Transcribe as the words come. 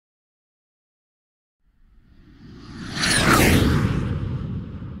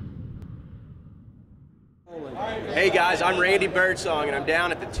Hey guys, I'm Randy Birdsong and I'm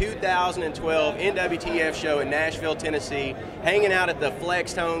down at the 2012 NWTF show in Nashville, Tennessee, hanging out at the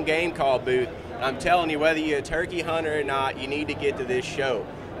Flextone game call booth. And I'm telling you, whether you're a turkey hunter or not, you need to get to this show.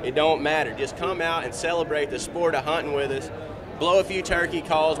 It don't matter. Just come out and celebrate the sport of hunting with us. Blow a few turkey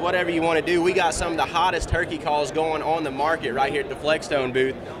calls, whatever you want to do. We got some of the hottest turkey calls going on the market right here at the Flextone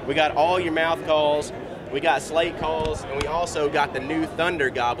booth. We got all your mouth calls. We got slate calls, and we also got the new Thunder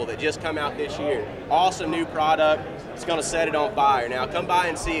Gobble that just come out this year. Awesome new product. It's going to set it on fire. Now come by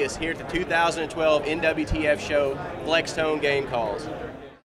and see us here at the 2012 NWTF show, Flextone Game Calls.